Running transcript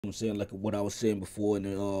I'm saying, like what I was saying before in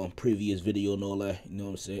the previous video and all that, you know what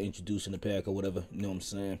I'm saying, introducing the pack or whatever, you know what I'm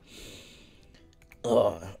saying.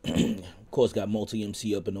 Of course, got multi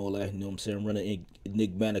MC up and all that, you know what I'm saying, running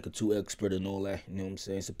Enigmatica 2 Expert and all that, you know what I'm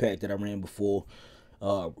saying. It's a pack that I ran before,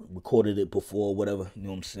 recorded it before, whatever, you know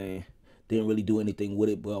what I'm saying. Didn't really do anything with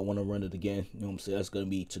it, but I want to run it again, you know what I'm saying. That's going to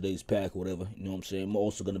be today's pack or whatever, you know what I'm saying. I'm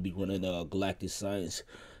also going to be running Galactic Science,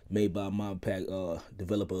 made by a Modpack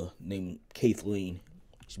developer named Kathleen.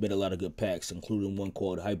 She's made a lot of good packs, including one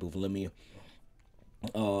called Hypervolemia.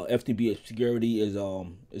 FTB Obscurity is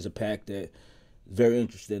a pack that very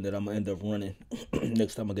interesting that I'm gonna end up running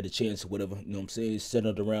next time I get a chance or whatever. You know what I'm saying? It's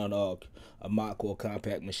centered around a mock or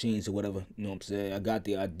compact machines or whatever. You know what I'm saying? I got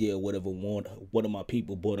the idea, whatever. One of my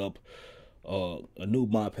people brought up a new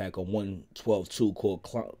mod pack on 1.12.2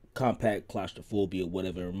 called Compact Claustrophobia,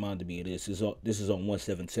 whatever. It reminded me of this. This is on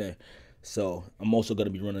 1.7.10. So I'm also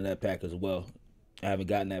gonna be running that pack as well. I haven't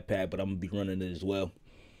gotten that pack, but I'm gonna be running it as well.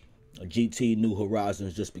 A GT New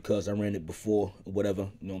Horizons, just because I ran it before, or whatever.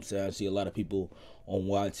 You know what I'm saying? I see a lot of people on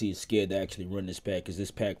YT scared to actually run this pack, because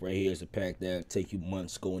this pack right here is a pack that take you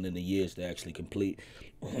months, going into years to actually complete.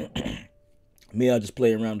 Me, I just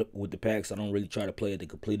play around with the packs. I don't really try to play it to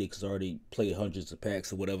complete it, because I already played hundreds of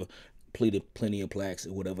packs or whatever. Completed plenty of packs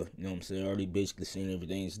or whatever. You know what I'm saying? I already basically seen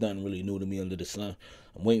everything. It's nothing really new to me under the sun.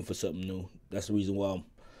 I'm waiting for something new. That's the reason why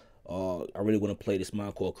I really want to play this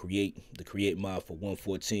mod called the Create mod for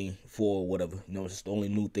 1.14.4 or whatever. You know, it's the only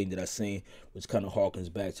new thing that I seen, which kind of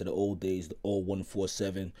harkens back to the old days, the old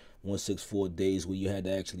 1.47, 1.64 days where you had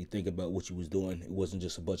to actually think about what you was doing. It wasn't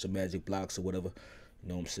just a bunch of magic blocks or whatever. You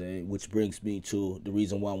know what I'm saying? Which brings me to the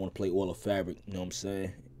reason why I want to play all of Fabric. You know what I'm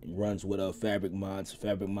saying? It runs with Fabric mods.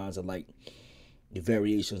 Fabric mods are like the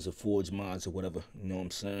variations of Forge mods or whatever. You know what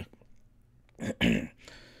I'm saying? And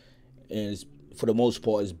it's, for the most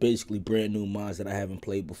part, it's basically brand new mods that I haven't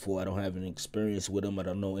played before. I don't have any experience with them. I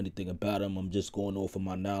don't know anything about them. I'm just going off of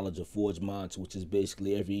my knowledge of Forge mods, which is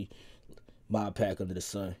basically every mod pack under the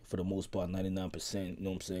sun, for the most part, 99%. You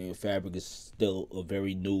know what I'm saying? Fabric is still a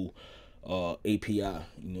very new API, you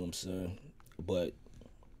know what I'm saying? But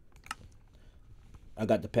I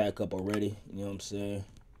got the pack up already, you know what I'm saying?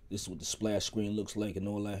 This is what the splash screen looks like and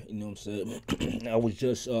all that, you know what I'm saying? I was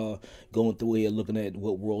just going through here looking at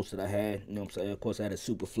what worlds that I had, you know what I'm saying? Of course, I had a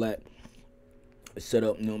super flat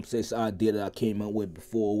setup, you know what I'm saying? It's an idea that I came out with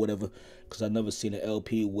before or whatever, because I never seen an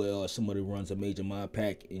LP where somebody runs a major mod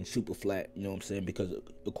pack in super flat, you know what I'm saying? Because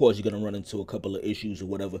of course you're gonna run into a couple of issues or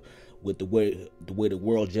whatever with the way the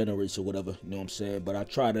world generates or whatever, you know what I'm saying? But I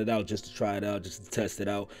tried it out just to try it out, just to test it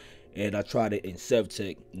out. And I tried it in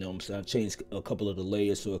SevTech, you know what I'm saying? I changed a couple of the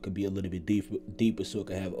layers so it could be a little bit deeper, so it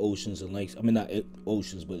could have oceans and lakes. I mean, not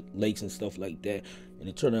oceans, but lakes and stuff like that. And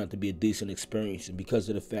it turned out to be a decent experience. And because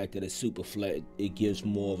of the fact that it's super flat, it gives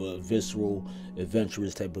more of a visceral,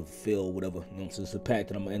 adventurous type of feel, whatever. You know what I'm saying? It's a pack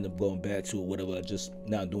that I'm going to end up going back to or whatever. I'm just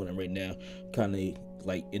not doing it right now. Kind of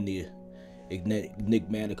like in the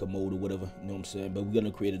Enigmatica mode or whatever, you know what I'm saying? But we're going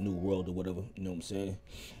to create a new world or whatever, you know what I'm saying?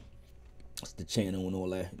 It's the channel and all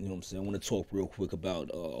that, you know what I'm saying? I want to talk real quick about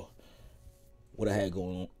what I had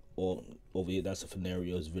going on over here. That's a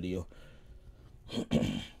scenarios video.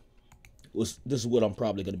 This is what I'm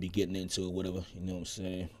probably going to be getting into or whatever, you know what I'm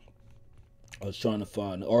saying? I was trying to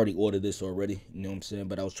find, I already ordered this already, you know what I'm saying?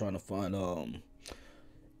 But I was trying to find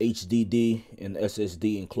HDD and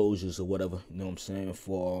SSD enclosures or whatever, you know what I'm saying,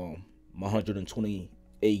 for my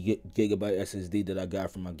 128 gigabyte SSD that I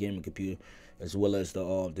got from my gaming computer, as well as the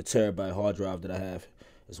terabyte hard drive that I have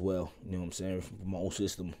as well, you know what I'm saying, from my old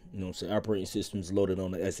system, you know what I'm saying. Operating systems loaded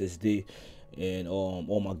on the SSD, and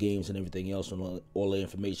all my games and everything else, on all the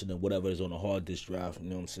information and whatever is on the hard disk drive, you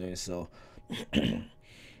know what I'm saying. So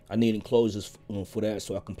I need enclosures for that,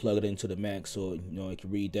 so I can plug it into the Mac, so you know I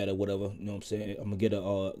can read that or whatever, you know what I'm saying. I'm gonna get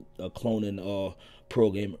a cloning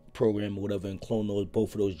program or whatever, and clone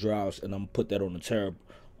both of those drives, and I'm gonna put that on the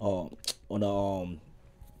on a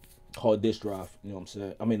hard disk drive, you know what I'm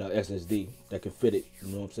saying. I mean SSD that can fit it, you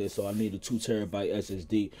know what I'm saying. So I need a 2 terabyte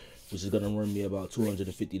SSD, which is gonna run me about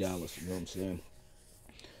 $250, you know what I'm saying.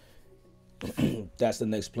 That's the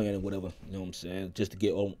next plan or whatever, you know what I'm saying, just to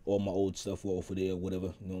get all my old stuff off of there or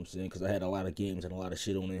whatever, you know what I'm saying, because I had a lot of games and a lot of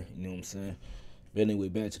shit on there, you know what I'm saying. But anyway,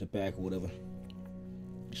 back to the pack or whatever.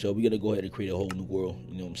 So we gotta go ahead and create a whole new world,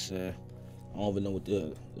 you know what I'm saying. I don't even know what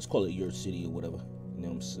let's call it your city or whatever, you know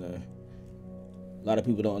what I'm saying. A lot of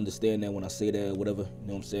people don't understand that when I say that or whatever, you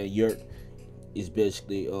know what I'm saying. Yurt is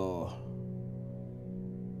basically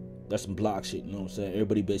that's some block shit, you know what I'm saying?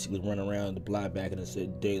 Everybody basically run around the block back in the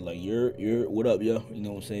day like, you're, what up, yo? You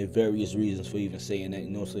know what I'm saying? Various reasons for even saying that, you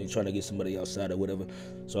know what I'm saying? Trying to get somebody outside or whatever.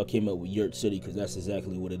 So I came up with Yurt City because that's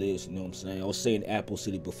exactly what it is, you know what I'm saying? I was saying Apple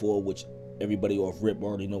City before, which everybody off rip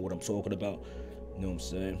already know what I'm talking about, you know what I'm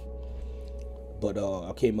saying? But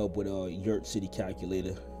I came up with a Yurt City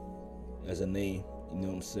calculator as a name, you know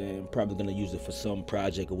what I'm saying? Probably gonna use it for some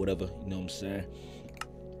project or whatever, you know what I'm saying?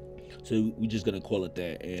 So we just gonna call it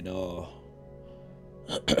that. And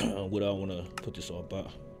what I wanna put this on bond.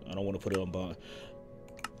 I don't wanna put it on bond.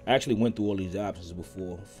 I actually went through all these options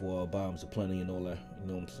before for bombs of plenty and all that, you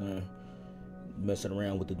know what I'm saying? Messing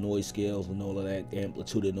around with the noise scales and all of that,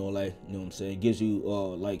 amplitude and all that, you know what I'm saying? It gives you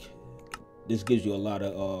this gives you a lot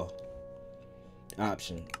of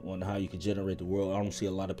option on how you can generate the world. I don't see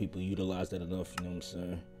a lot of people utilize that enough, you know what I'm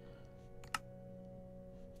saying?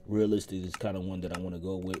 Realistic is kind of one that I want to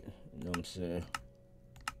go with, you know what I'm saying?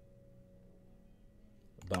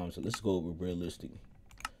 Bombs, so let's go with realistic.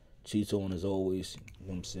 Cheats on as always, you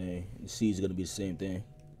know what I'm saying? The C is gonna be the same thing.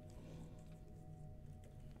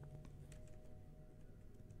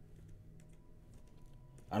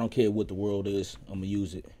 I don't care what the world is, I'm gonna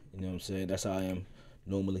use it, you know what I'm saying? That's how I am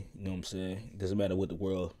normally, you know what I'm saying? It doesn't matter what the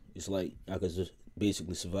world, it's like I could just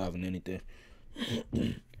basically survive in anything.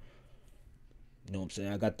 You know what I'm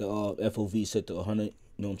saying? I got the FOV set to 100. You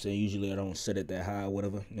know what I'm saying? Usually I don't set it that high or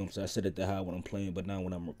whatever. You know what I'm saying? I set it that high when I'm playing, but not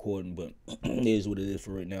when I'm recording. But it is what it is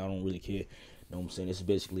for right now. I don't really care. You know what I'm saying? It's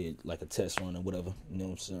basically like a test run or whatever. You know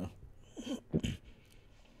what I'm saying?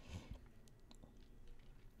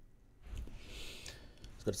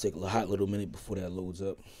 It's going to take a hot little minute before that loads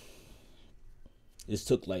up. This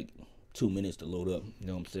took like 2 minutes to load up. You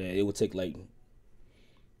know what I'm saying? It would take like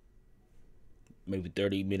maybe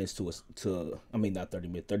 30 minutes not 30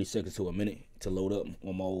 minutes, 30 seconds to a minute to load up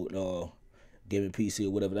on my old gaming PC or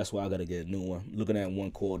whatever. That's why I gotta get a new one. I'm looking at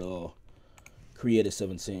one called Creator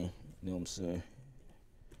 17. You know what I'm saying?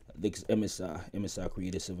 I think it's MSI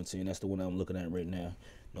Creator 17. That's the one I'm looking at right now. You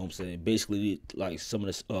know what I'm saying? Basically, like some of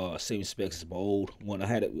the same specs as my old one. I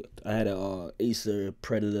had a Acer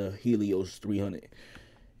Predator Helios 300.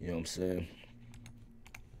 You know what I'm saying?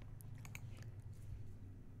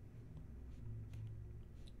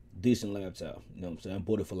 Decent laptop, you know what I'm saying? I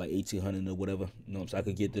bought it for like $1,800 or whatever. You know what I'm saying? I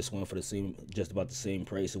could get this one for just about the same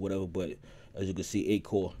price or whatever, but as you can see,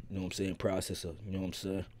 8-core, you know what I'm saying, processor, you know what I'm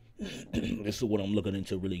saying? This is what I'm looking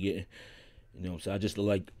into really getting. You know what I'm saying? I just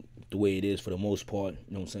like the way it is for the most part,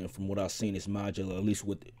 you know what I'm saying? From what I've seen, it's modular, at least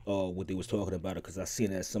what they was talking about it, because I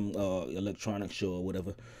seen it at some electronic show or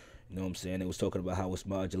whatever, you know what I'm saying? They was talking about how it's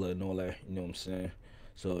modular and all that, you know what I'm saying?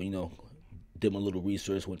 So, you know, did my little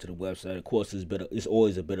research, went to the website. Of course, it's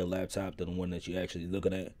always a better laptop than the one that you're actually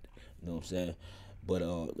looking at. You know what I'm saying? But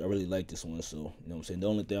I really like this one, so you know what I'm saying. The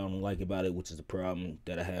only thing I don't like about it, which is the problem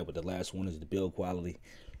that I had with the last one, is the build quality.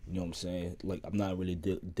 You know what I'm saying? Like, I'm not really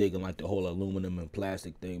digging like the whole aluminum and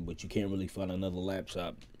plastic thing, but you can't really find another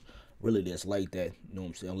laptop really that's like that. You know what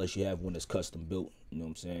I'm saying? Unless you have one that's custom built. You know what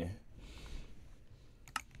I'm saying?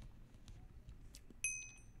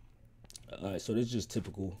 All right, so this is just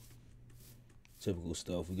typical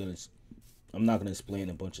stuff. I'm not gonna explain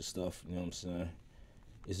a bunch of stuff, you know what I'm saying?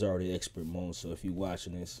 It's already expert mode, so if you're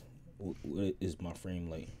watching this, what is my frame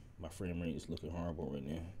rate? My frame rate is looking horrible right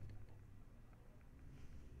now.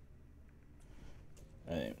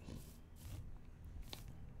 Alright.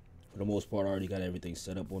 For the most part, I already got everything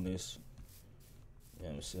set up on this. You know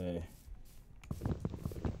what I'm saying?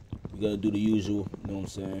 You gotta do the usual, you know what I'm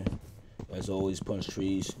saying? As always, punch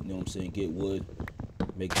trees, you know what I'm saying? Get wood.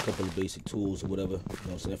 Make a couple of basic tools or whatever, you know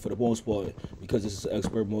what I'm saying? For the most part, because this is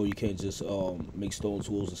expert mode, you can't just make stone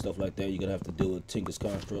tools and stuff like that. You're gonna have to deal with Tinker's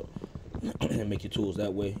construct and make your tools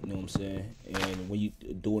that way, you know what I'm saying? And when you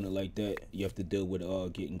doing it like that, you have to deal with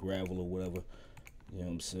getting gravel or whatever, you know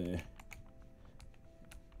what I'm saying?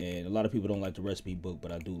 And a lot of people don't like the recipe book,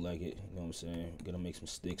 but I do like it, you know what I'm saying? Gonna make some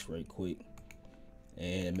sticks right quick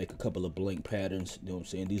and make a couple of blank patterns, you know what I'm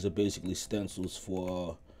saying? These are basically stencils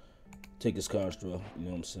for take this construct, you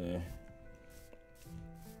know what I'm saying?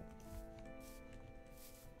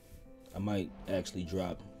 I might actually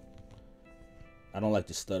drop. I don't like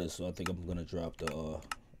the stutter, so I think I'm gonna drop the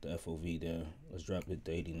FOV down. Let's drop it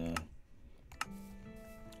to 89.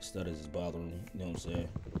 Stutters is bothering me, you know what I'm saying?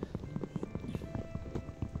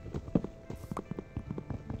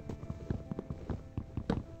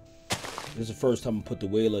 This is the first time I put the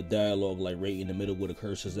whaler dialogue like right in the middle where the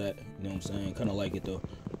cursor's at, you know what I'm saying? Kind of like it though.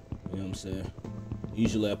 You know what I'm saying?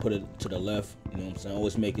 Usually I put it to the left, you know what I'm saying? I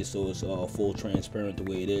always make it so it's full transparent the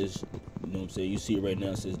way it is. You know what I'm saying? You see it right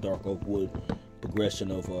now, it says dark oak wood.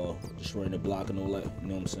 progression of destroying the block and all that. You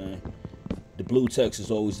know what I'm saying? The blue text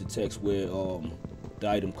is always the text where the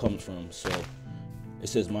item comes from. So it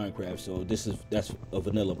says Minecraft, so that's a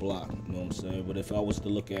vanilla block. You know what I'm saying? But if I was to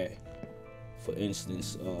look at, for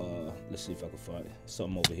instance, let's see if I can find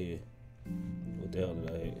something over here. What the hell did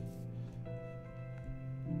I hit?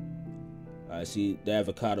 I see the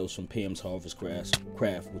avocados from Pam's Harvest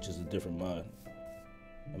Craft, which is a different mod.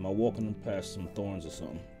 Am I walking past some thorns or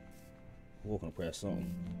something? Walking past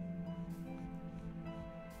something.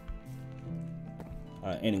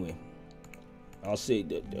 Alright, anyway. I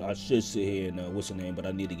should sit here and what's the name, but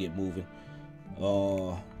I need to get moving.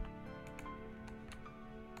 What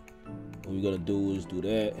we're gonna do is do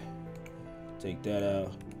that. Take that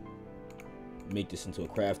out. Make this into a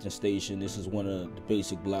crafting station. This is one of the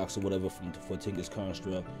basic blocks or whatever for Tinker's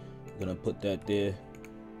Construct. We're gonna put that there.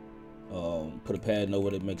 Put a padding over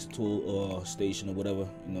that makes a tool station or whatever.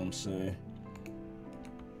 You know what I'm saying?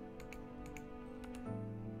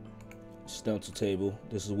 Stencil table.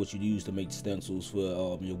 This is what you use to make stencils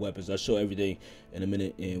for your weapons. I'll show everything in a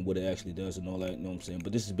minute and what it actually does and all that. You know what I'm saying?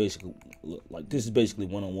 But this is basically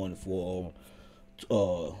one-on-one for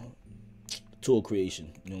tool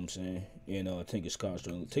creation. You know what I'm saying? And Tinker's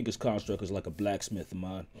Construct. Tinker's Construct is like a blacksmith of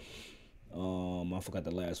mine. I forgot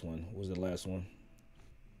the last one. What was the last one?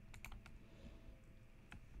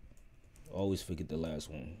 Always forget the last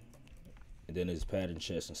one. And then there's pattern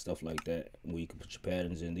chests and stuff like that where you can put your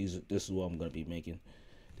patterns in. This is what I'm gonna be making.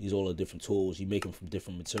 These all are different tools. You make them from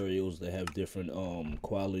different materials that have different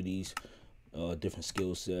qualities, different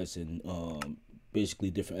skill sets, and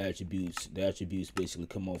basically different attributes. The attributes basically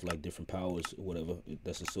come off like different powers or whatever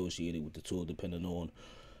that's associated with the tool, depending on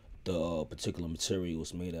the particular material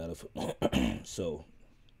it's made out of. So,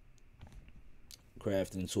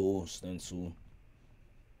 crafting tool, stencil,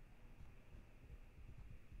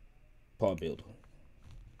 part builder.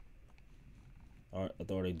 Alright, I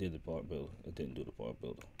thought I did the part builder. It didn't do the part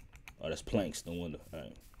builder. Oh, that's planks, no wonder.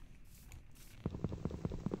 Alright.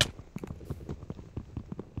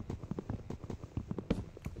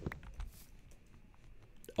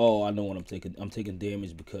 Oh, I know what I'm taking. I'm taking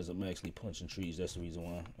damage because I'm actually punching trees. That's the reason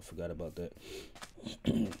why. I forgot about that.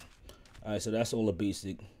 Alright, so that's all the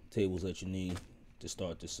basic tables that you need to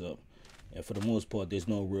start this up. And for the most part, there's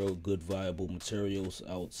no real good viable materials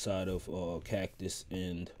outside of cactus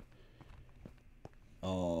and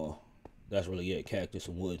that's really it, cactus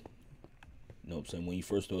and wood. You know what I'm saying? When you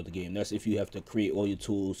first start the game, that's if you have to create all your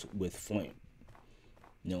tools with flint.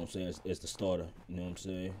 You know what I'm saying? As the starter. You know what I'm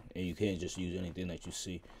saying? And you can't just use anything that you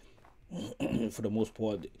see. For the most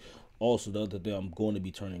part, also the other thing I'm going to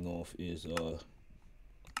be turning off is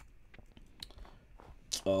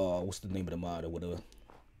what's the name of the mod or whatever?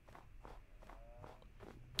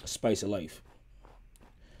 Spice of Life.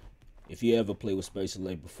 If you ever play with Spice of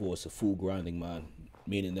Life before, it's a food grinding mod,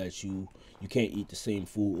 meaning that you can't eat the same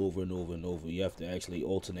food over and over and over. You have to actually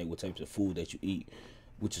alternate what types of food that you eat,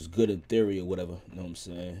 which is good in theory or whatever. You know what I'm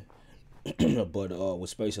saying? But with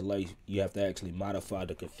Spice of Life, you have to actually modify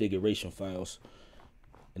the configuration files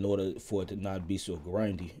in order for it to not be so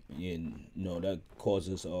grindy, and you know that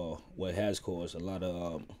causes what has caused a lot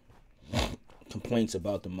of complaints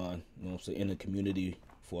about the mod. You know what I'm saying, in the community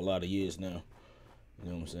for a lot of years now. You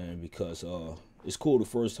know what I'm saying? Because it's cool the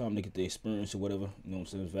first time to get the experience or whatever. You know what I'm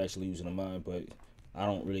saying? Of actually using a mod, but I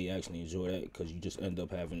don't really actually enjoy that because you just end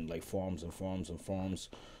up having like farms and farms and farms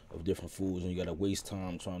of different foods, and you gotta waste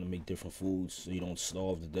time trying to make different foods so you don't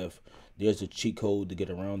starve to death. There's a cheat code to get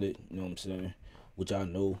around it. You know what I'm saying? Which I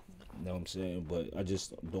know. You know what I'm saying? But I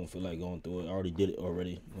just don't feel like going through it. I already did it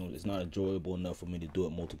already. You know, it's not enjoyable enough for me to do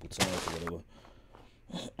it multiple times or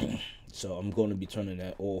whatever. So I'm going to be turning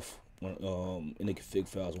that off in the config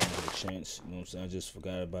files when I get a chance. You know what I'm saying? I just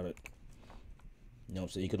forgot about it. You know what I'm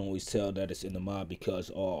saying? You can always tell that it's in the mod because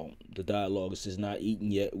the dialogue, it says not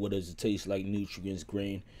eaten yet. What does it taste like? Nutrients,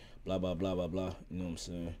 grain, blah, blah, blah, blah, blah. You know what I'm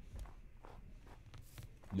saying?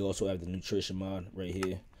 You also have the nutrition mod right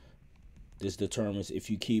here. This determines if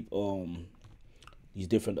you keep these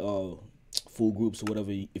different food groups or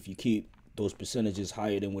whatever. If you keep those percentages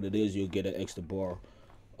higher than what it is, you'll get an extra bar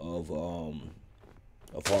of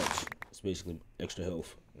hearts. It's basically extra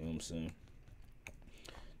health. You know what I'm saying?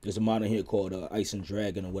 There's a mod in here called Ice and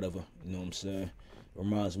Dragon or whatever. You know what I'm saying? It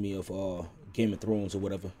reminds me of Game of Thrones or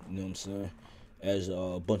whatever. You know what I'm saying? As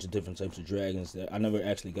a bunch of different types of dragons that I never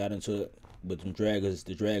actually got into it. But the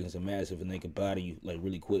dragons are massive and they can body you like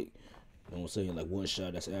really quick. You know what I'm saying? Like one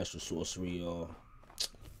shot. That's astral sorcery.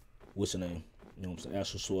 What's the name? You know what I'm saying?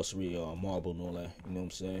 Astral sorcery, marble and all that. You know what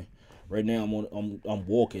I'm saying? Right now I'm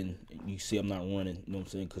walking. You see I'm not running. You know what I'm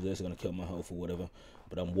saying? Because that's gonna kill my health or whatever.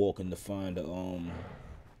 but I'm walking to find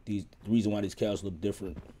the reason why these cows look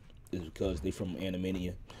different is because they from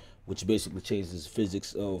Enigmatica, which basically changes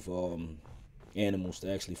physics of animals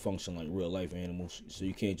to actually function like real life animals. So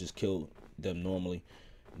you can't just kill them normally.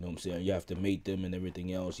 You know what I'm saying? You have to mate them and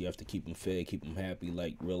everything else. You have to keep them fed, keep them happy,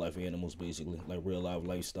 like real life animals, basically, like real life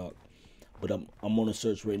livestock. But I'm on a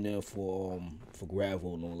search right now for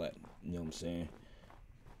gravel and all that. You know what I'm saying?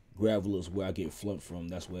 Gravel is where I get flint from.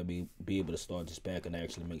 That's where I be able to start this pack and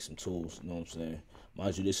actually make some tools. You know what I'm saying?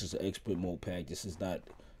 Mind you, this is an expert mode pack. This is not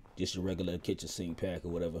just a regular kitchen sink pack or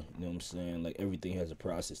whatever. You know what I'm saying? Like everything has a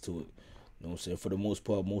process to it. You know what I'm saying? For the most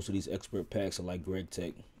part, most of these expert packs are like Greg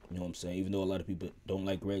Tech. You know what I'm saying? Even though a lot of people don't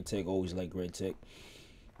like Greg Tech, always like Greg Tech.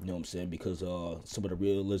 You know what I'm saying? Because some of the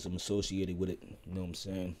realism associated with it. You know what I'm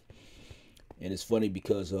saying? And it's funny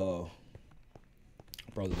because I'm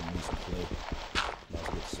probably gonna need some clay. Not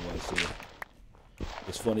to get this here.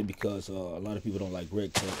 It's funny because a lot of people don't like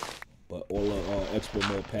Greg Tech, but all the expert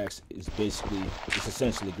mode packs is basically, it's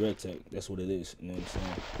essentially Greg Tech. That's what it is. You know what I'm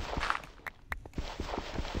saying?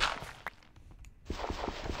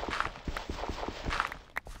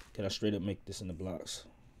 Can I straight up make this in the blocks?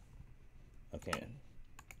 I can.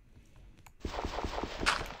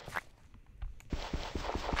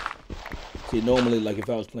 See, normally, like if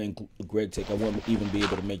I was playing Greg Tech, I wouldn't even be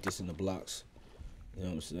able to make this in the blocks. You know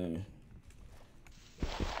what I'm saying?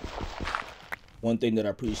 One thing that I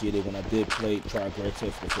appreciated when I did try Greg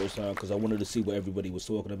Tech for the first time, because I wanted to see what everybody was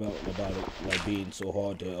talking about it, like being so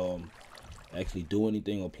hard to actually do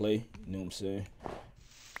anything or play. You know what I'm saying?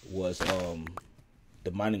 Was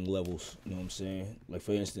the mining levels. You know what I'm saying? Like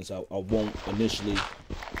for instance, I won't initially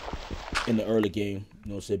in the early game, you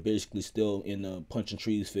know what I'm saying, basically still in the punching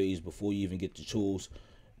trees phase before you even get the tools,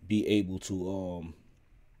 be able to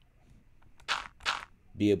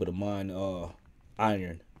mine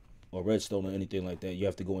iron or redstone or anything like that. You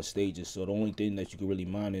have to go in stages. So the only thing that you can really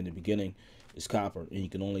mine in the beginning is copper, and you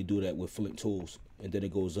can only do that with flint tools. And then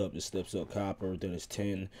it goes up, it steps up copper, then it's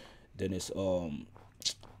tin, then it's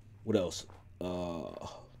what else?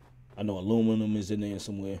 I know aluminum is in there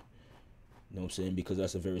somewhere. You know what I'm saying? Because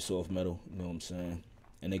that's a very soft metal. You know what I'm saying?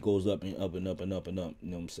 And it goes up and up and up and up and up. You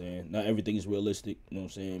know what I'm saying? Not everything is realistic. You know what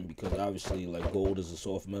I'm saying? Because obviously, like gold is a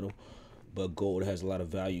soft metal, but gold has a lot of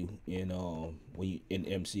value in when you in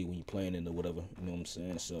MC when you're playing it or whatever. You know what I'm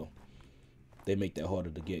saying? So they make that harder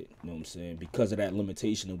to get. You know what I'm saying? Because of that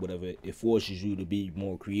limitation or whatever, it forces you to be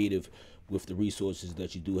more creative with the resources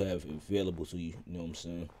that you do have available to you. You know what I'm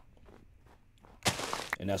saying?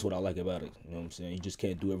 And that's what I like about it. You know what I'm saying? You just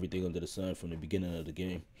can't do everything under the sun from the beginning of the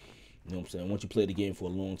game. You know what I'm saying? Once you play the game for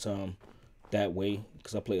a long time that way,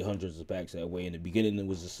 because I played hundreds of packs that way. In the beginning, it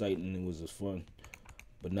was exciting, it was just fun.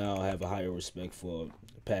 But now I have a higher respect for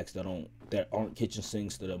packs that aren't kitchen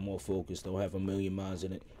sinks, that are more focused, don't have a million miles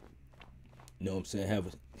in it. You know what I'm saying?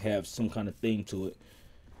 Have some kind of theme to it.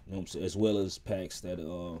 You know what I'm saying? As well as packs that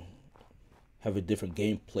have a different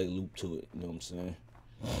gameplay loop to it. You know what I'm saying?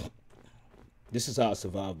 This is how I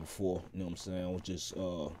survived before. You know what I'm saying? I was just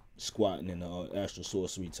squatting in the Astral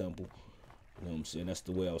Sorcery Temple. You know what I'm saying? That's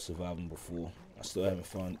the way I was surviving before. I still haven't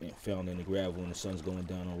found any gravel, and the sun's going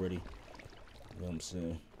down already. You know what I'm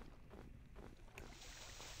saying?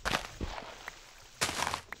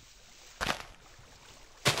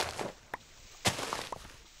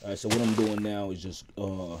 Alright, so what I'm doing now is just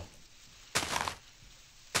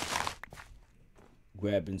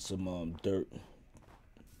grabbing some dirt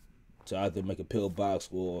to either make a pillbox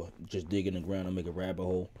or just dig in the ground and make a rabbit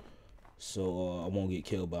hole, so I won't get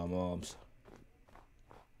killed by mobs.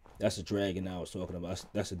 That's a dragon I was talking about.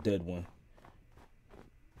 That's a dead one.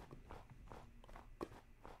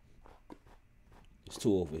 There's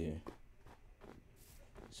two over here.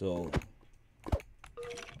 So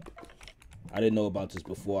I didn't know about this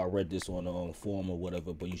before. I read this on the forum or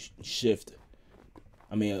whatever, but you shift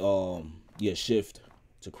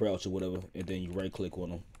to crouch or whatever, and then you right click on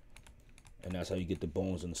them. And that's how you get the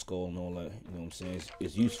bones and the skull and all that. You know what I'm saying?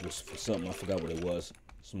 It's useful for something. I forgot what it was.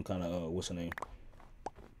 Some kind of, what's the name?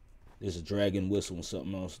 There's a dragon whistle and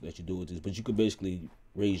something else that you do with this. But you could basically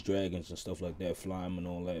raise dragons and stuff like that, fly them and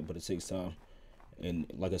all that. But it takes time.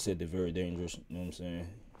 And like I said, they're very dangerous. You know what I'm saying?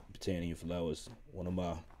 Botanian flowers, one of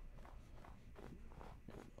my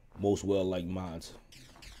most well-liked mods.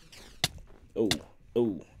 Oh,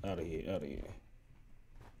 out of here, out of here.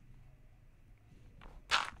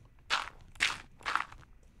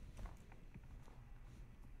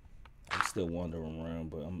 Still wandering around,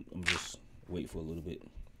 but I'm just wait for a little bit.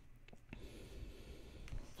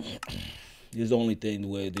 This is the only thing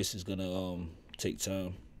where this is gonna take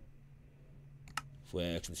time for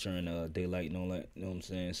actually turning daylight and all that. You know what I'm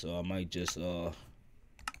saying? So I might just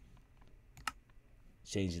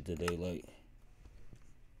change it to daylight.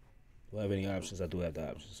 Do I have any options? I do have the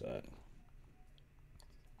options.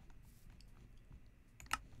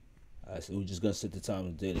 Alright, so we're just gonna set the time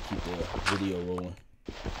of day to keep the video rolling.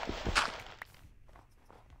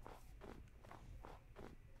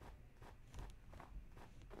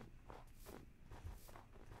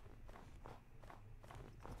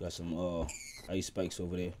 Got some ice spikes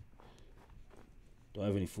over there. Do I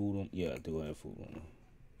have any food on? Yeah, I do have food on.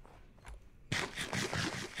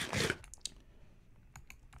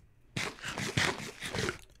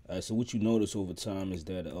 Alright, so what you notice over time is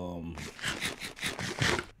that I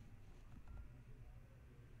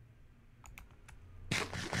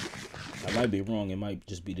might be wrong, it might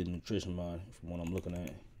just be the nutrition line from what I'm looking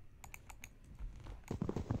at.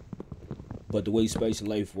 But the way Spice of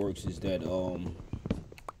Life works is that the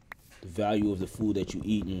value of the food that you're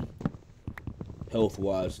eating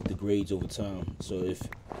health-wise degrades over time. So if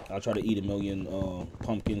I try to eat a million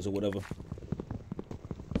pumpkins or whatever,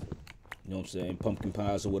 you know what I'm saying, pumpkin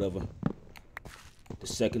pies or whatever, the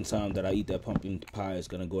second time that I eat that pumpkin pie is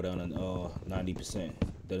gonna go down to 90%.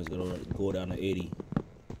 Then it's gonna go down to 80,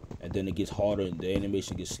 and then it gets harder. The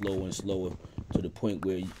animation gets slower and slower to the point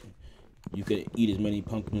where you can eat as many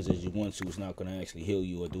pumpkins as you want to. It's not gonna actually heal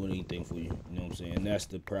you or do anything for you. You know what I'm saying? And that's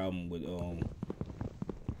the problem with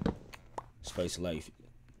Spice Life.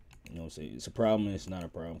 You know what I'm saying? It's a problem and it's not a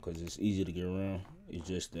problem because it's easy to get around. It's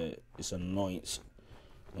just that it's an annoyance.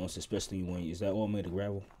 You know, especially when is that all made of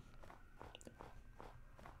gravel?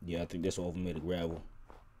 Yeah, I think that's all made of gravel.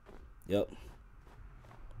 Yep.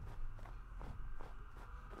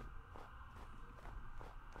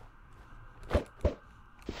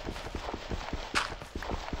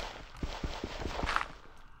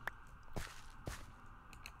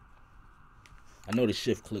 I know the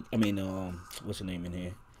shift click. I mean, what's the name in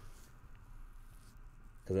here?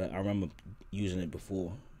 Because I remember using it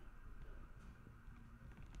before.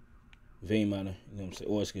 Vein miner, you know what I'm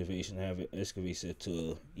saying? Or excavation. I have it excavate set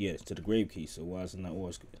to to the grave key. So why is it not or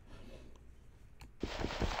excavate?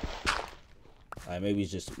 Alright, maybe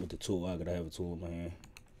it's just with the tool. I gotta have a tool in my hand.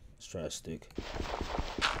 Let's try a stick.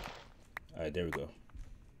 Alright, there we go.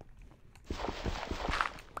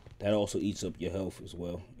 That also eats up your health as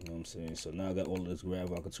well. You know what I'm saying? So now I got all of this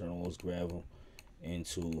gravel. I can turn all this gravel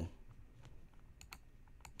into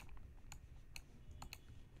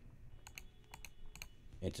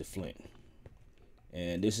flint.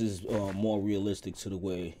 And this is more realistic to the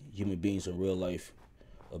way human beings in real life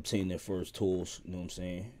obtain their first tools. You know what I'm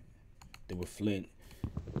saying? They were flint.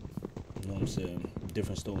 You know what I'm saying?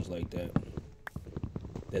 Different stones like that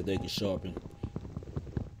they can sharpen.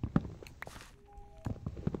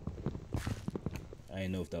 I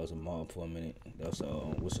didn't know if that was a mob for a minute. That was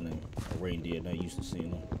what's the name? A reindeer. Not used to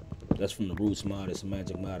seeing them. That's from the Roots mod. It's a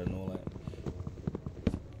magic mod and all that.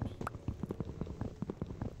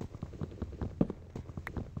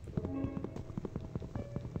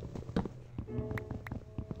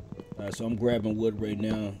 Alright, so I'm grabbing wood right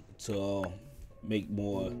now to make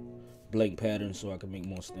more blank patterns so I can make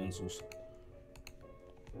more stencils.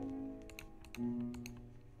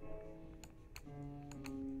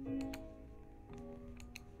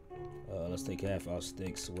 Let's take half our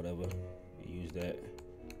sticks or whatever. Use that.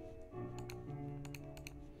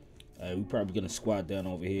 Alright, we're probably gonna squat down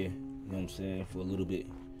over here. You know what I'm saying? For a little bit.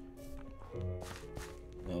 You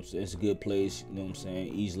know what I'm saying? It's a good place. You know what I'm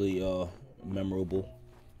saying? Easily memorable.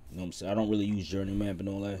 You know what I'm saying? I don't really use journey map and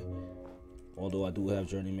all that. Although I do have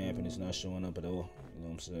journey map and it's not showing up at all. You know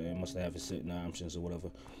what I'm saying? I must have it set in options or whatever.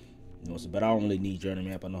 You know what I'm saying? But I don't really need journey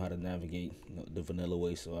map. I know how to navigate the vanilla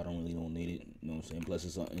way, so I don't need it. You know what I'm saying? Plus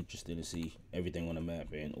it's interesting to see everything on the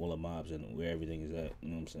map and all the mobs and where everything is at. You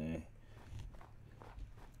know what I'm saying?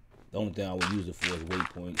 The only thing I would use it for is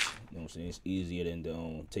waypoints. You know what I'm saying? It's easier than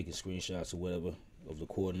taking screenshots or whatever of the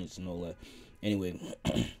coordinates and all that. Anyway,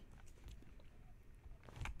 I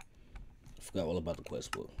forgot all about the quest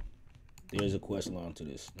book. There's a quest line to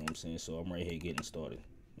this. You know what I'm saying? So I'm right here getting started.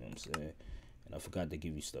 You know what I'm saying? And I forgot to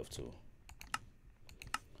give you stuff too.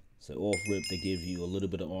 So off rip, they give you a little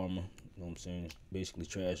bit of armor. You know what I'm saying? Basically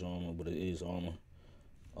trash armor, but it is armor.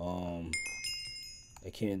 I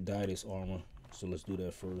can't dye this armor, so let's do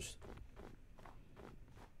that first.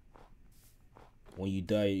 When you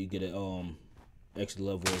dye it, you get an extra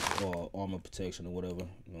level of armor protection or whatever.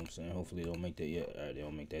 You know what I'm saying? Hopefully they don't make that yet. Alright, they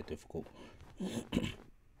don't make that difficult.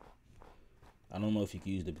 I don't know if you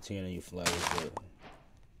can use the patina in your flowers, but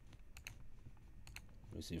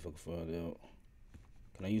let me see if I can find out.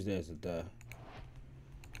 Can I use that as a dye?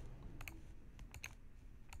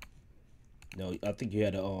 No, I think you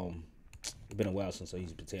had to it's been a while since I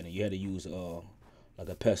used patina. You had to use like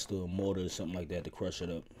a pestle or mortar or something like that to crush it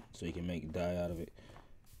up so you can make a dye out of it.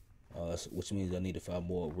 Which means I need to find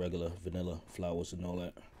more regular vanilla flowers and all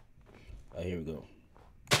that. Here we go.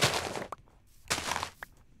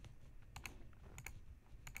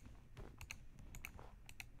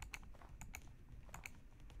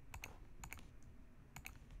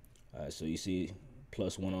 Alright, so you see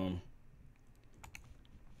 +1 on.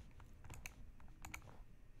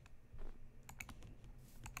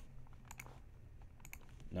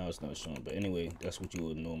 Now it's not showing, but anyway, that's what you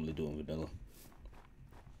would normally do in vanilla.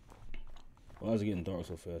 Why is it getting dark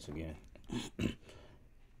so fast again?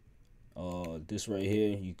 This right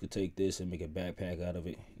here, you could take this and make a backpack out of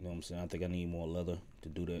it. You know what I'm saying? I think I need more leather to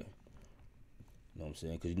do that. You know what I'm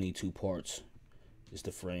saying? Because you need 2 parts. It's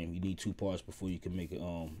the frame. You need 2 parts before you can make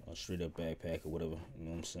a straight up backpack or whatever. You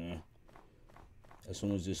know what I'm saying? As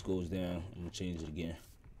soon as this goes down, I'm gonna change it again.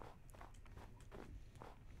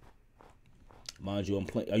 Mind you,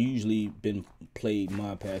 I usually been played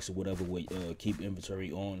Modpacks or whatever with keep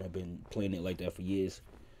inventory on. I've been playing it like that for years,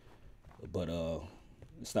 but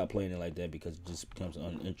stop playing it like that because it just becomes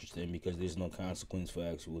uninteresting because there's no consequence for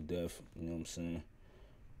actual death. You know what I'm saying?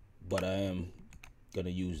 But I am gonna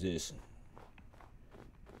use this.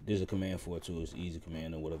 There's a command for it too. It's easy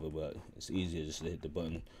command or whatever, but it's easier just to hit the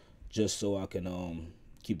button, just so I can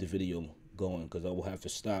keep the video going because I will have to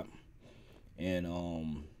stop and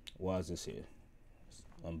why is this here?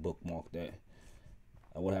 Unbookmark that.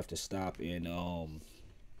 I would have to stop and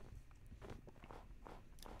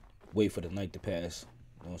wait for the night to pass.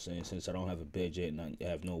 You know what I'm saying? Since I don't have a bed yet and I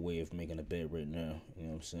have no way of making a bed right now. You know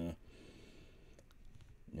what I'm saying?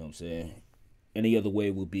 You know what I'm saying? Any other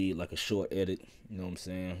way would be like a short edit. You know what I'm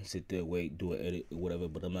saying? Sit there, wait, do an edit or whatever.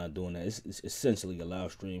 But I'm not doing that. It's essentially a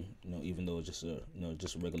live stream. You know, even though it's just a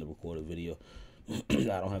just a regular recorded video. I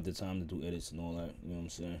don't have the time to do edits and all that. You know what I'm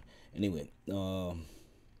saying? Anyway, what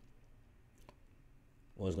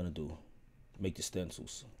I was gonna do? Make the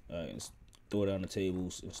stencils. All right, let's throw it on the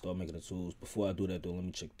tables and start making the tools. Before I do that though, let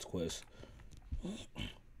me check the quest.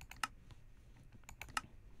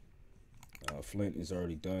 Flint is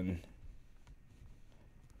already done.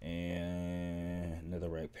 And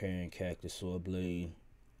netherrack pan, cactus, saw blade.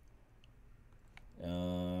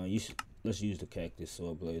 Let's use the cactus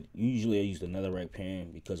saw blade. Usually I use the netherrack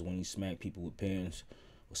pan because when you smack people with pans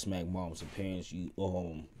or smack mobs with pans, you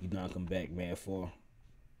knock them back mad far.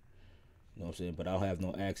 You know what I'm saying? But I'll have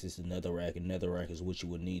no access to netherrack, and netherrack is what you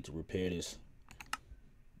would need to repair this.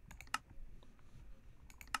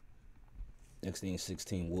 Next thing is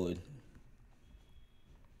 16 wood.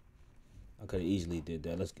 I could have easily did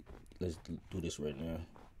that. Let's do this right now.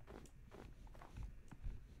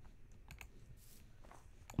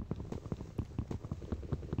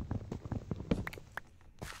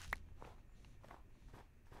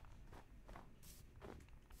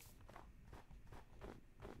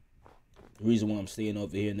 The reason why I'm staying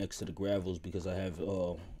over here next to the gravel is because I have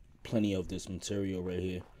plenty of this material right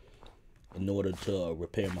here in order to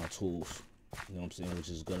repair my tools. You know what I'm saying? Which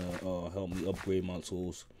is gonna help me upgrade my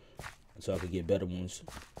tools so I could get better ones.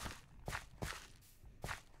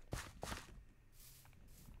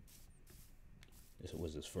 This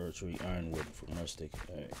was this fir tree, ironwood from rustic.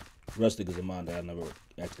 All right. Rustic is a mine that I never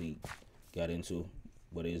actually got into,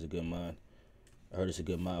 but it is a good mine. I heard it's a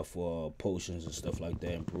good mine for potions and stuff like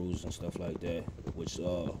that, and brews and stuff like that, which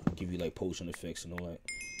give you like potion effects and all that.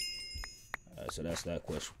 Alright, so that's that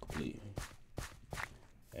question complete.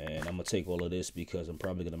 And I'm gonna take all of this because I'm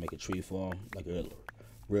probably gonna make a tree farm, like a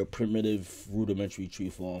real primitive, rudimentary tree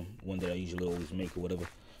farm, one that I usually always make or whatever.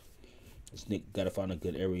 Just gotta find a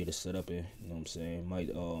good area to set up in. You know what I'm saying? Might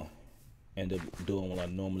end up doing what I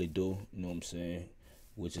normally do. You know what I'm saying?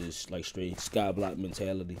 Which is like straight skyblock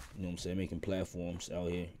mentality. You know what I'm saying? Making platforms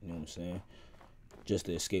out here. You know what I'm saying? Just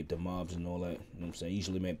to escape the mobs and all that. You know what I'm saying?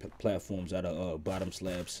 Usually make platforms out of bottom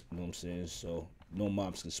slabs. You know what I'm saying? So no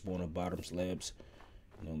mobs can spawn on bottom slabs.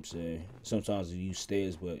 You know what I'm saying? Sometimes I use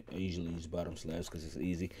stairs, but I usually use bottom slabs because it's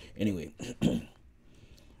easy. Anyway.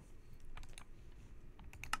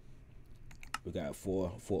 We got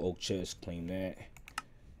four oak chests. Claim that.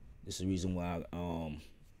 This is the reason why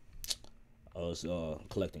I was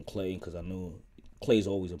collecting clay, because I knew clay is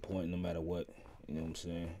always important no matter what. You know what I'm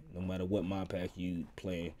saying? No matter what Modpack you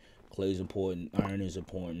playing, clay is important. Iron is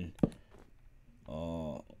important.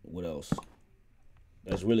 What else?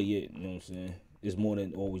 That's really it. You know what I'm saying? It's more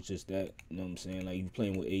than always just that. You know what I'm saying? Like, you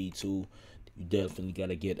playing with 82, you definitely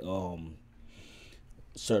gotta get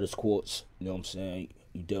Certus quartz. You know what I'm saying?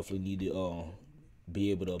 You definitely need to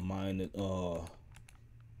be able to mine it.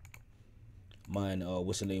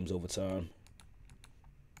 What's the names over time?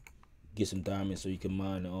 Get some diamonds so you can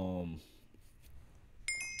mine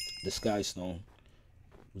the sky stone,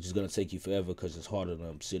 which is gonna take you forever because it's harder than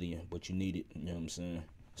obsidian, but you need it. You know what I'm saying?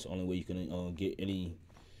 It's the only way you can get any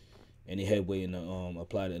headway in the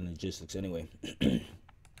apply the logistics anyway. We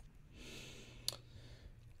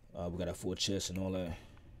got our 4 chests and all that.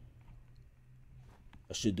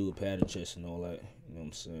 I should do a pattern chest and all that. You know what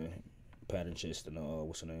I'm saying? Pattern chest and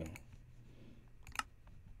what's the name?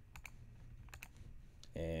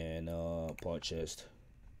 And part chest.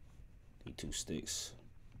 Need 2 sticks.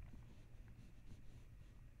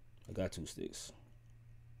 I got 2 sticks.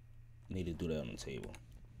 Need to do that on the table.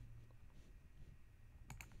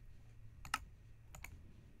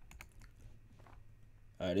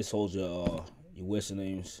 Alright, this holds your whistle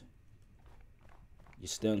names, your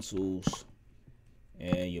stencils,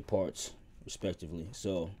 and your parts, respectively.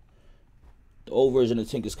 So, the old version of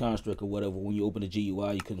Tinker's Construct or whatever, when you open the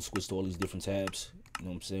GUI, you couldn't switch to all these different tabs. You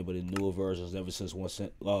know what I'm saying? But in newer versions, ever since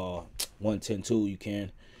 1.10.2, you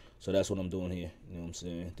can. So that's what I'm doing here. You know what I'm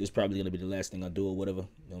saying? This is probably going to be the last thing I do or whatever.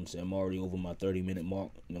 You know what I'm saying? I'm already over my 30-minute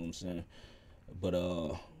mark. You know what I'm saying? But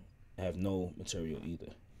I have no material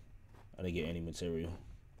either. I didn't get any material.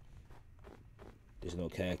 There's no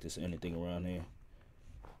cactus or anything around here.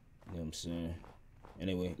 You know what I'm saying?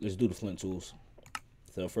 Anyway, let's do the flint tools.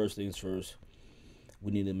 So first things first,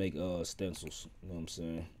 we need to make stencils. You know what I'm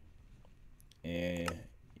saying? And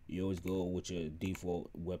you always go with your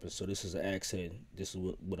default weapon. So this is an axe head. This is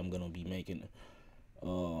what I'm gonna be making.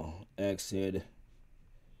 Axe head.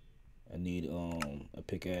 I need a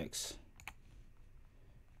pickaxe.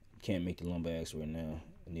 Can't make the lumber axe right now.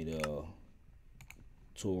 I need a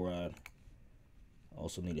tool rod. I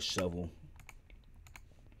also need a shovel.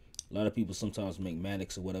 A lot of people sometimes make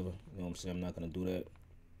matics or whatever. You know what I'm saying? I'm not gonna do that.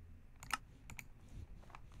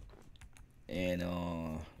 And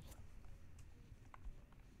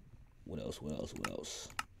what else? What else? What else?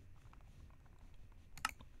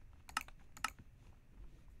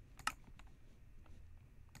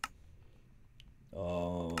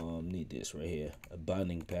 Need this right here, a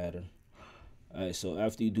binding pattern. All right, so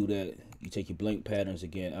after you do that, you take your blank patterns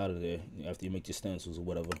again out of there. After you make your stencils or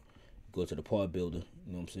whatever, go to the part builder.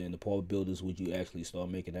 You know what I'm saying? The part builder is where you actually start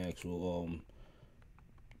making actual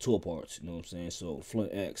tool parts. You know what I'm saying? So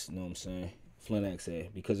flint axe. You know what I'm saying? Flint axe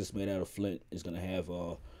head, because it's made out of flint, it's gonna have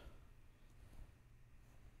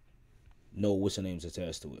no what's the names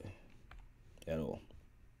attached to it at all.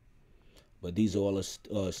 But these are all the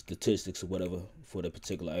statistics or whatever for the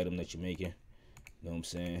particular item that you're making. You know what I'm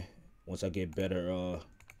saying? Once I get better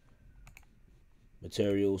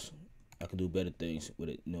materials, I can do better things with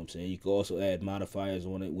it. You know what I'm saying? You can also add modifiers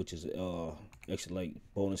on it, which is extra like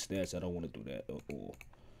bonus stats. I don't want to do that. Or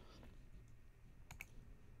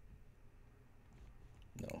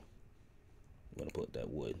no, I'm gonna put that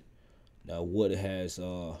wood. Now wood has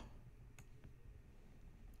right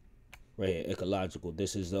here, ecological.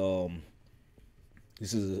 This is a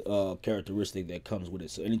characteristic that comes with it.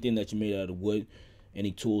 So anything that you made out of wood,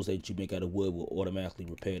 any tools that you make out of wood will automatically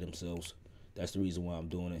repair themselves. That's the reason why I'm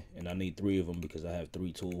doing it. And I need 3 of them because I have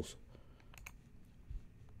 3 tools.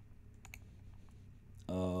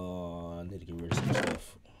 I need to get rid of some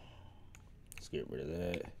stuff. Let's get rid of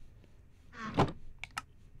that.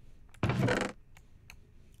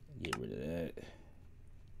 Get rid of that.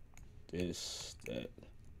 This, that,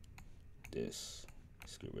 this.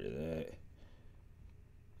 Let's get rid of that.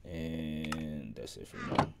 And that's it for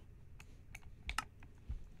now.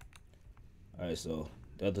 Alright, so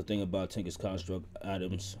the other thing about Tinker's Construct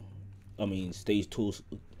items, I mean stage tools,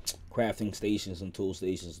 crafting stations and tool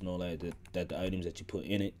stations and all that, that the items that you put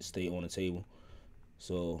in it stay on the table.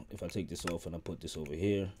 So if I take this off and I put this over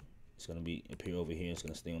here, it's gonna be appear over here, it's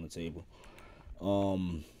gonna stay on the table.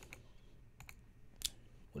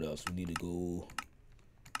 What else? We need to go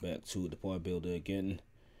back to the part builder again,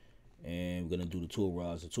 and we're gonna do the tool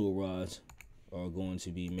rods. The tool rods are going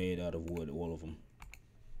to be made out of wood, all of them.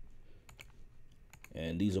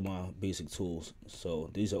 And these are my basic tools. So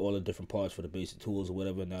these are all the different parts for the basic tools or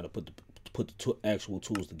whatever. Now to put the actual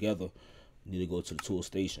tools together, you need to go to the tool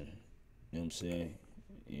station. You know what I'm saying?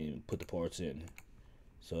 And put the parts in.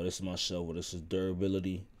 So this is my shovel. This is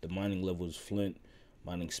durability. The mining level is flint.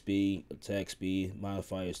 Mining speed, attack speed,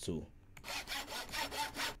 modifiers too.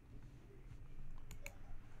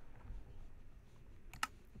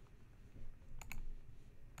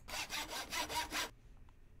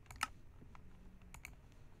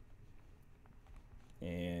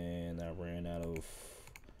 And I ran out of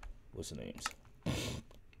what's the names.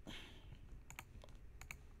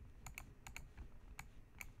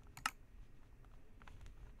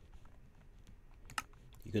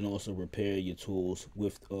 You can also repair your tools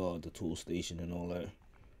with the tool station and all that.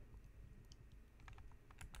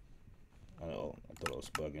 thought I was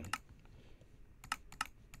bugging.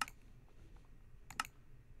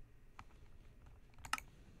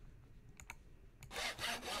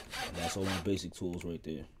 And that's all my basic tools right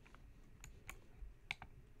there.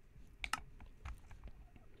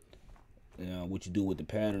 Now, what you do with the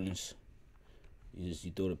patterns, you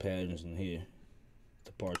throw the patterns in here.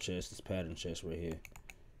 The part chest, this pattern chest right here.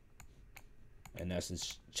 And that's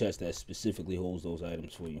the chest that specifically holds those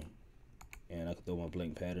items for you. And I can throw my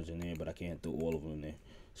blank patterns in there, but I can't throw all of them in there.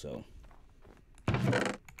 So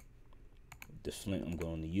the flint I'm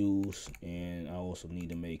going to use, and I also need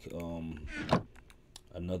to make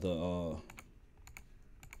another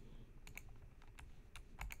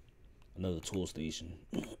tool station.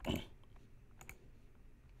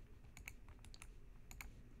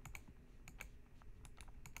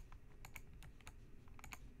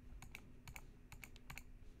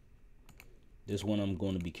 This one I'm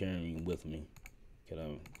going to be carrying with me. Cause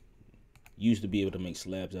I used to be able to make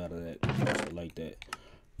slabs out of that, like that,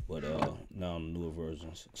 but now on newer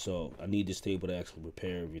versions. So I need this table to actually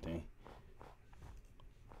repair everything.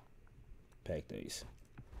 Pack these.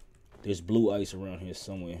 There's blue ice around here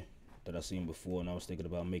somewhere that I've seen before, and I was thinking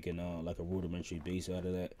about making like a rudimentary base out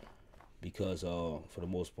of that, because for the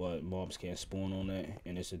most part mobs can't spawn on that,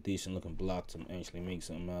 and it's a decent looking block to actually make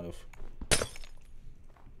something out of.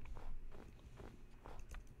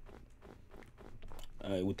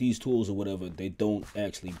 Alright, with these tools or whatever, they don't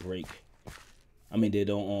actually break. I mean, they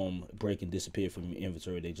don't break and disappear from your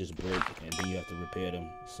inventory. They just break, and then you have to repair them.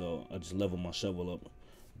 So I just level my shovel up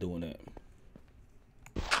doing that.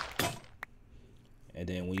 And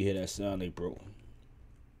then when you hear that sound, they broke.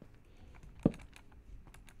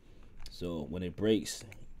 So when it breaks,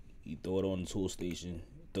 you throw it on the tool station,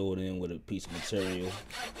 throw it in with a piece of material,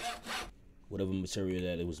 whatever material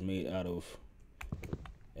that it was made out of,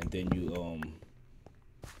 and then you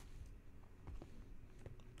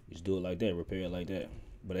just do it like that, repair it like that.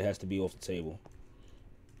 But it has to be off the table.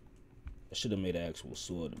 I should have made an actual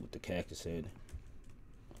sword with the cactus head.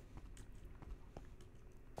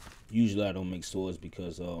 Usually I don't make swords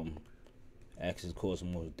because axes cause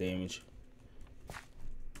more damage.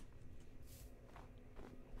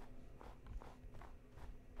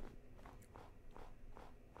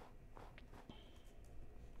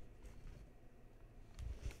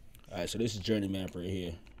 Alright, so this is journey map right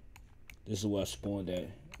here. This is where I spawned at,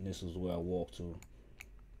 and this is where I walked to.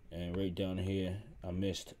 And right down here, I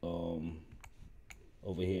missed over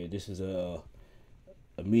here. This is a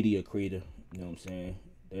media crater, you know what I'm saying?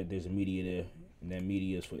 There's a media there, and that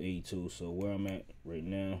media is for 82. So where I'm at right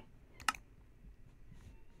now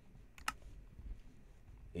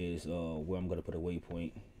is where I'm gonna put a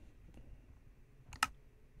waypoint.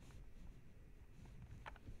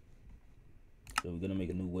 So we're gonna make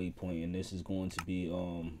a new waypoint, and this is going to be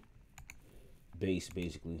base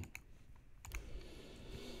basically.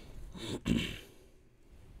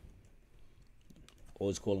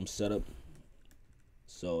 Always call them setup,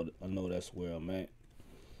 so I know that's where I'm at.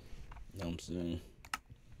 You know what I'm saying?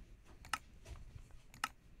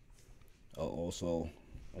 Also,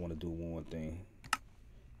 I want to do one more thing.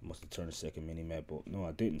 I must have turned the second mini map off. No,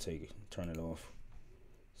 I didn't take it. Turn it off.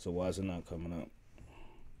 So why is it not coming up?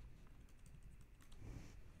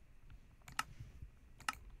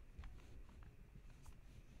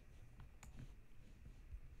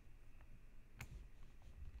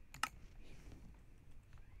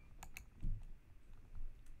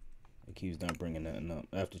 It keeps not bringing nothing up.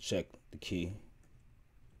 I have to check the key.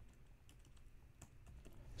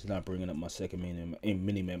 It's not bringing up my second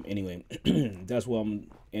mini map. Anyway, that's why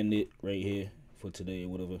I'm end it right here for today or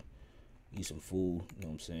whatever. Eat some food, you know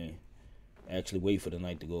what I'm saying? Actually wait for the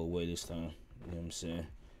night to go away this time, you know what I'm saying?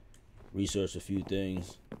 Research a few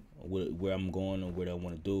things, where I'm going and what I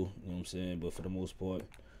want to do, you know what I'm saying? But for the most part,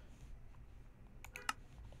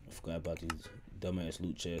 I forgot about these dumbass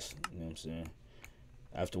loot chests, you know what I'm saying?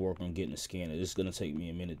 I have to work on getting a scanner. This is going to take me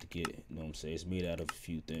a minute to get, you know what I'm saying? It's made out of a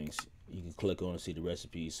few things. You can click on and see the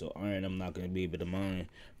recipes. So iron, I'm not going to be able to mine.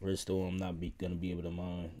 Redstone, I'm not going to be able to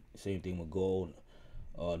mine. Same thing with gold.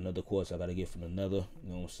 Another quartz I got to get from another, you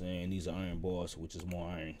know what I'm saying? These are iron bars, which is more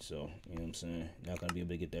iron. So, you know what I'm saying? Not going to be able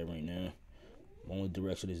to get that right now. My only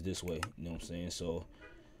direction is this way, you know what I'm saying? So,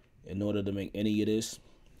 in order to make any of this,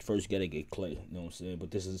 first you got to get clay, you know what I'm saying?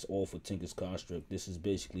 But this is all for Tinker's Construct. This is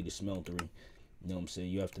basically the smeltery. You know what I'm saying?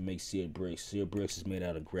 You have to make seared bricks. Seared bricks is made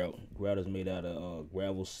out of grout. Grout is made out of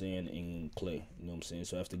gravel, sand, and clay. You know what I'm saying?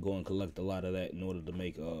 So I have to go and collect a lot of that in order to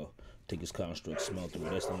make Tinker's Construct smelter.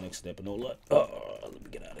 That's the next step. And all that. Let me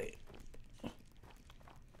get out of here.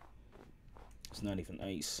 It's not even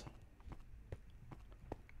ice.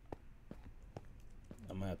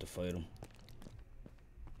 I'm gonna have to fight him.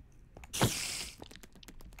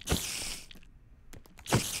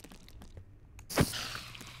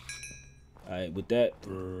 Alright, with that,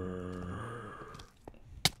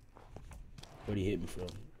 where he hit me from?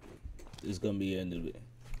 This is gonna be the end of it.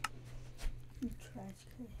 Trash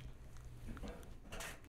can.